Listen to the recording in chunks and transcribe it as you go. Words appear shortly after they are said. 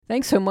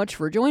Thanks so much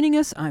for joining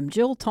us. I'm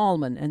Jill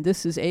Tallman, and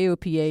this is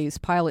AOPA's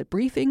pilot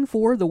briefing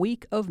for the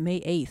week of May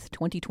 8th,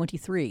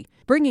 2023,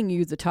 bringing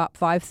you the top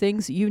 5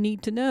 things you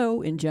need to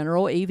know in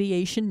general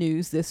aviation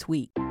news this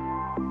week.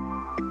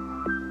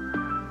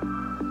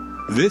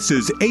 This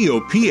is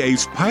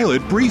AOPA's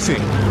pilot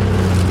briefing.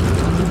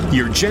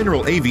 Your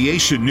general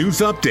aviation news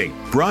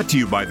update, brought to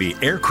you by the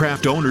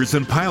Aircraft Owners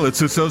and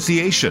Pilots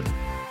Association.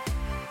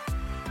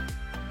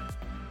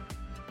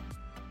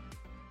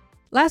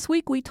 Last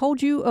week, we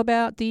told you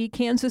about the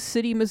Kansas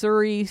City,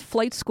 Missouri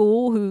flight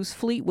school whose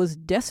fleet was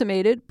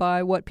decimated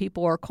by what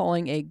people are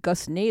calling a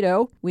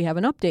gusnado. We have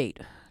an update.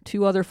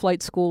 2 other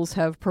flight schools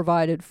have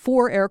provided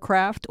 4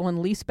 aircraft on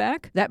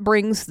leaseback. That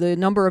brings the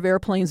number of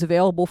airplanes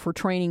available for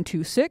training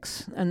to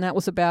 6, and that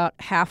was about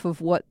half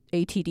of what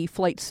ATD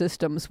Flight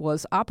Systems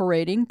was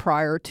operating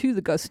prior to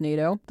the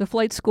gusnado. The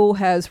flight school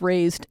has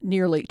raised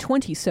nearly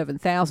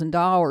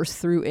 $27,000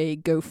 through a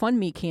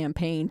GoFundMe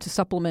campaign to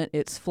supplement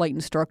its flight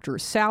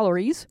instructors'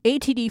 salaries.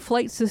 ATD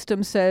Flight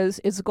Systems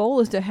says its goal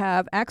is to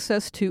have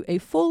access to a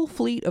full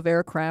fleet of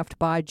aircraft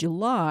by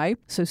July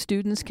so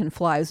students can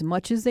fly as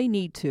much as they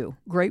need to.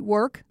 Great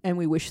work, and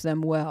we wish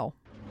them well.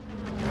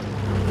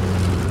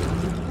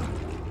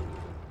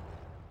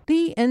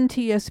 The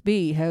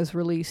NTSB has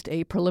released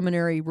a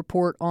preliminary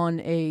report on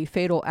a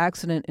fatal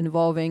accident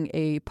involving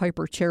a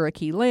Piper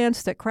Cherokee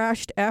Lance that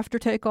crashed after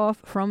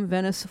takeoff from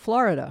Venice,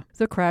 Florida.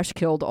 The crash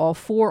killed all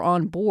 4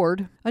 on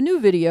board. A new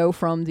video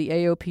from the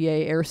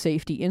AOPA Air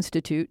Safety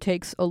Institute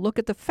takes a look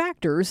at the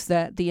factors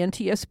that the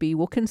NTSB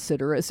will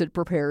consider as it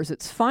prepares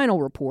its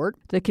final report.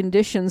 The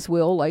conditions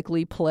will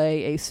likely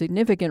play a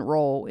significant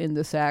role in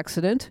this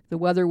accident. The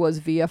weather was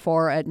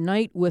VFR at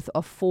night with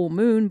a full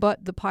moon,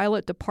 but the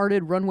pilot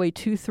departed runway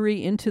 23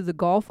 into the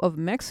Gulf of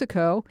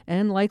Mexico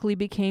and likely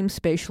became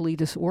spatially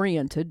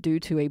disoriented due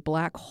to a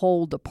black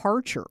hole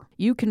departure.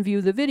 You can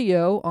view the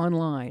video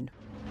online.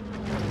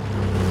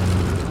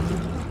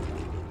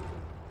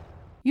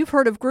 You've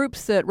heard of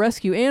groups that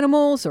rescue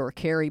animals or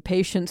carry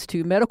patients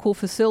to medical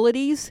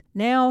facilities.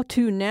 Now,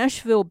 2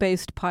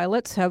 Nashville-based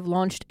pilots have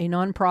launched a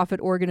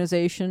nonprofit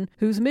organization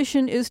whose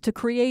mission is to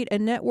create a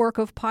network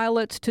of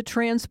pilots to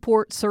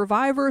transport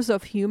survivors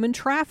of human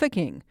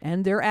trafficking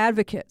and their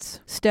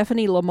advocates.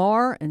 Stephanie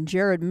Lamar and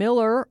Jared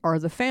Miller are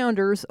the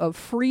founders of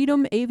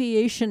Freedom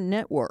Aviation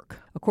Network.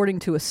 According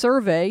to a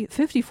survey,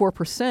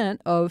 54%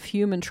 of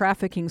human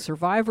trafficking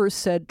survivors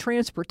said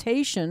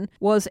transportation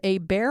was a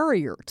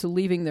barrier to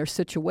leaving their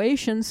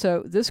situation,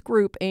 so this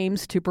group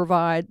aims to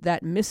provide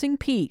that missing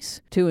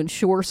piece to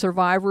ensure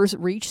survivors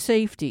reach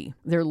safety.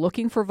 They're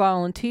looking for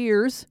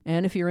volunteers,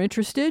 and if you're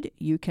interested,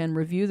 you can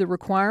review the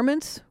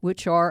requirements,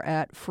 which are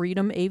at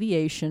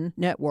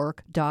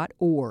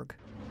freedomaviationnetwork.org.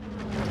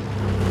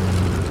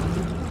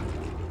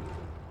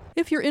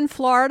 If you're in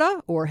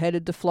Florida or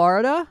headed to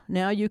Florida,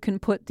 now you can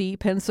put the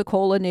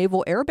Pensacola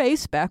Naval Air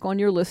Base back on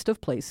your list of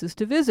places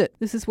to visit.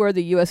 This is where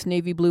the U.S.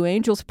 Navy Blue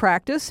Angels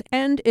practice,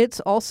 and it's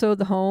also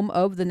the home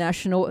of the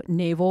National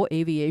Naval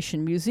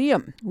Aviation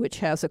Museum, which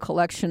has a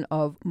collection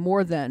of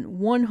more than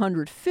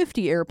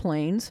 150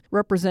 airplanes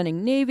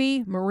representing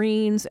Navy,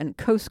 Marines, and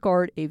Coast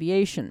Guard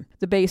aviation.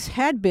 The base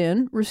had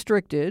been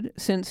restricted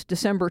since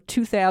December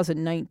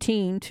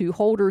 2019 to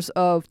holders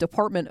of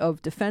Department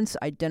of Defense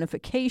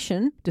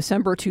identification.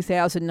 December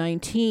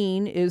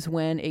 2019 is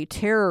when a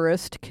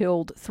terrorist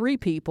killed 3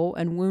 people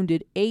and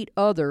wounded 8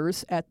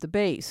 others at the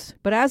base.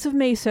 But as of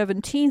May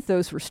 17th,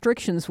 those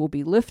restrictions will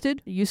be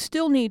lifted. You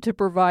still need to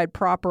provide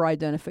proper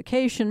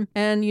identification,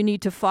 and you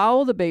need to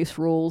follow the base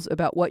rules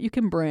about what you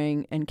can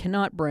bring and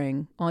cannot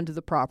bring onto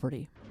the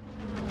property.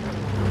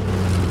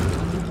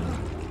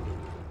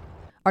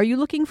 Are you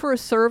looking for a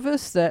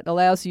service that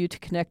allows you to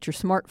connect your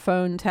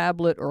smartphone,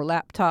 tablet, or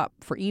laptop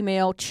for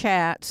email,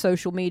 chat,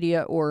 social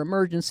media, or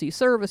emergency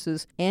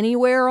services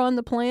anywhere on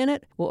the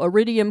planet? Well,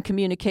 Iridium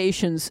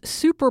Communications'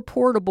 super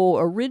portable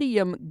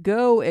Iridium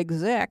Go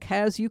Exec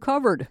has you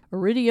covered.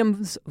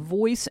 Iridium's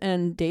voice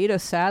and data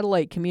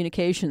satellite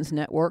communications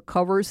network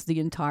covers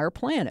the entire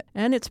planet,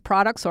 and its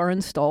products are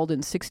installed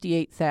in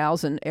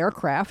 68,000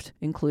 aircraft,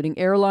 including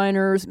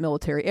airliners,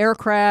 military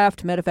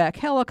aircraft, medevac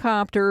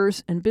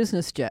helicopters, and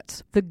business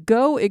jets. The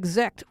Go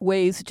Exec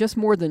weighs just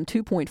more than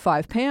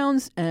 2.5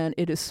 pounds, and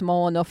it is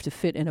small enough to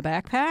fit in a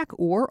backpack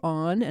or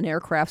on an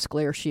aircraft's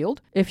glare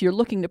shield. If you're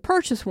looking to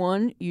purchase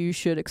one, you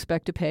should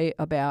expect to pay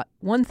about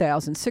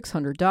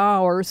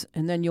 $1,600,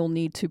 and then you'll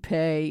need to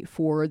pay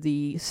for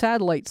the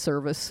satellite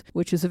service,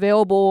 which is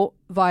available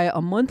via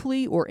a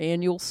monthly or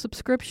annual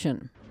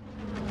subscription.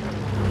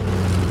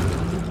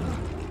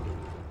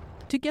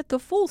 To get the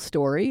full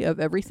story of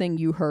everything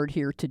you heard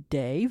here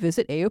today,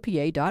 visit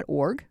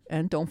AOPA.org,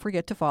 and don't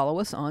forget to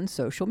follow us on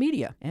social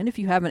media. And if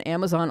you have an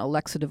Amazon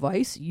Alexa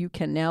device, you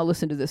can now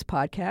listen to this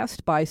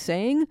podcast by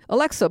saying,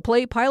 "Alexa,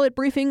 play Pilot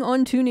Briefing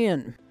on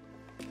TuneIn."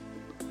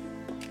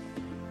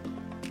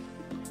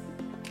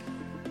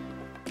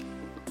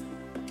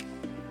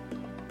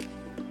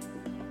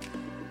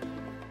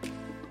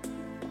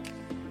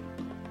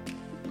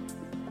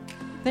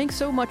 Thanks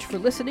so much for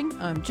listening.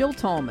 I'm Jill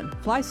Tallman.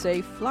 Fly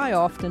safe, fly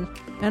often,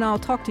 and I'll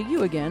talk to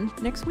you again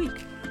next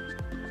week.